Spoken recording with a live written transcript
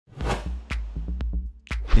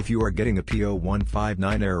If you are getting a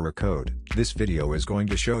P0159 error code, this video is going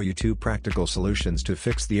to show you 2 practical solutions to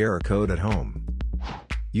fix the error code at home.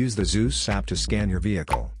 Use the Zeus app to scan your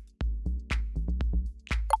vehicle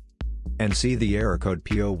and see the error code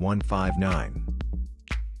P0159.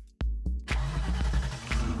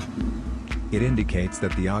 It indicates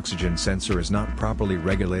that the oxygen sensor is not properly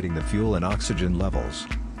regulating the fuel and oxygen levels.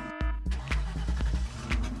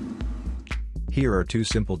 Here are 2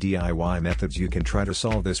 simple DIY methods you can try to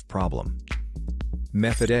solve this problem.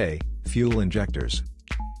 Method A, fuel injectors.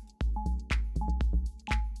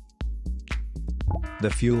 The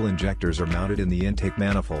fuel injectors are mounted in the intake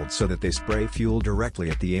manifold so that they spray fuel directly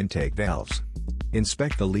at the intake valves.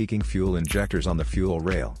 Inspect the leaking fuel injectors on the fuel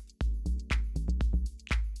rail.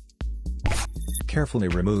 Carefully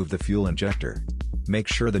remove the fuel injector. Make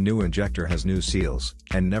sure the new injector has new seals,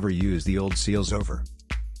 and never use the old seals over.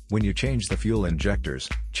 When you change the fuel injectors,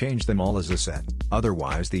 change them all as a set,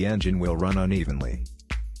 otherwise the engine will run unevenly.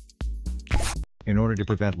 In order to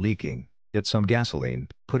prevent leaking, get some gasoline,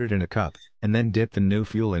 put it in a cup, and then dip the new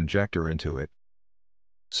fuel injector into it.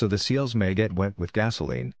 So the seals may get wet with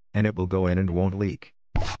gasoline, and it will go in and won't leak.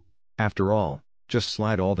 After all, just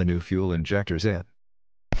slide all the new fuel injectors in.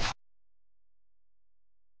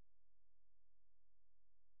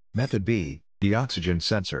 Method B, the oxygen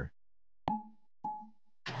sensor.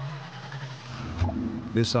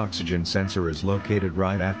 This oxygen sensor is located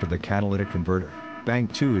right after the catalytic converter.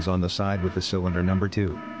 Bank 2 is on the side with the cylinder number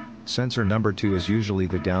 2. Sensor number 2 is usually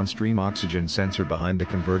the downstream oxygen sensor behind the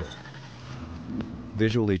converter.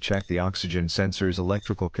 Visually check the oxygen sensor's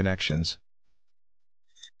electrical connections,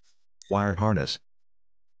 wire harness,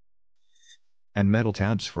 and metal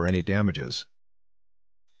tabs for any damages.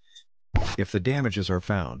 If the damages are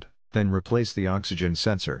found, then replace the oxygen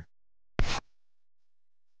sensor.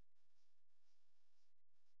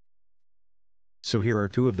 So here are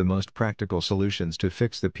 2 of the most practical solutions to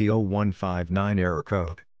fix the P0159 error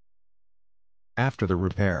code. After the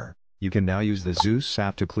repair, you can now use the Zeus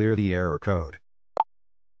app to clear the error code.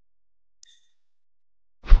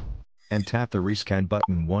 And tap the rescan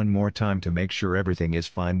button one more time to make sure everything is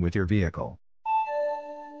fine with your vehicle.